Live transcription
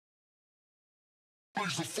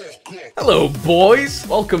Hello boys!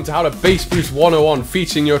 Welcome to How to Bass Boost 101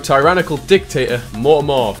 featuring your tyrannical dictator,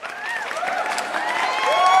 MortarMarv.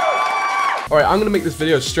 Alright, I'm going to make this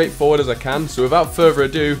video as straightforward as I can, so without further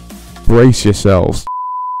ado, brace yourselves.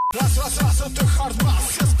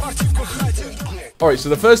 Alright, so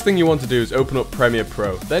the first thing you want to do is open up Premiere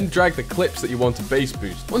Pro, then drag the clips that you want to bass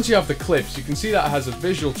boost. Once you have the clips, you can see that it has a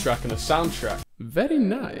visual track and a sound track. Very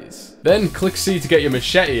nice. Then click C to get your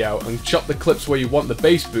machete out and chop the clips where you want the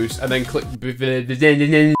bass boost, and then click V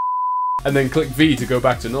to go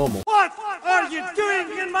back to normal. What are you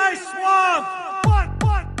doing in my swamp?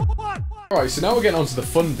 Alright, so now we're getting on to the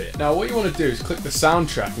fun bit. Now what you want to do is click the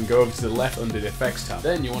soundtrack and go over to the left under the effects tab.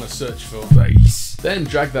 Then you want to search for bass. Then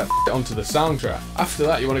drag that onto the soundtrack. After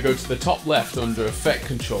that you want to go to the top left under effect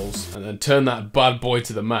controls and then turn that bad boy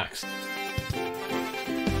to the max.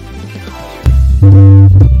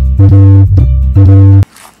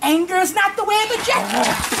 Anger is not the way of the jet.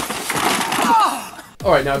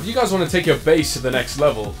 Alright, now if you guys want to take your bass to the next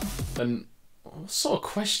level, then what sort of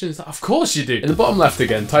question is that? Of course you do! In the bottom left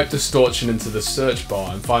again, type Distortion into the search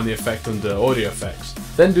bar and find the effect under Audio Effects.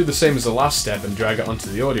 Then do the same as the last step and drag it onto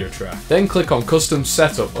the audio track. Then click on Custom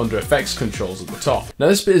Setup under Effects Controls at the top. Now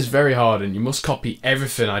this bit is very hard and you must copy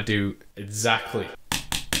everything I do exactly.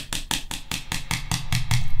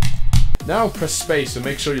 Now press space and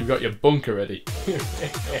make sure you've got your bunker ready.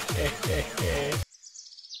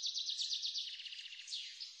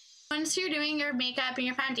 Once you're doing your makeup and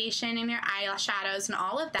your foundation and your eyeshadows and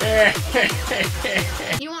all of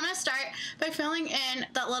that, you want to start by filling in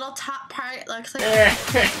that little top part. It looks like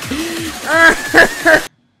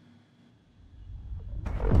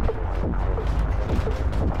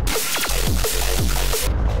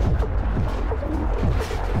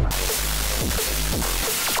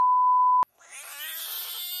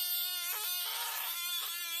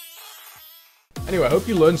Anyway, I hope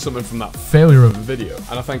you learned something from that failure of a video,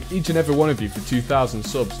 and I thank each and every one of you for 2,000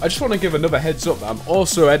 subs. I just want to give another heads up that I'm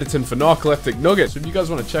also editing for Narcoleptic Nuggets, so if you guys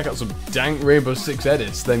want to check out some dank Rainbow Six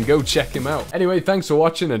edits, then go check him out. Anyway, thanks for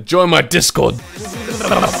watching and join my Discord.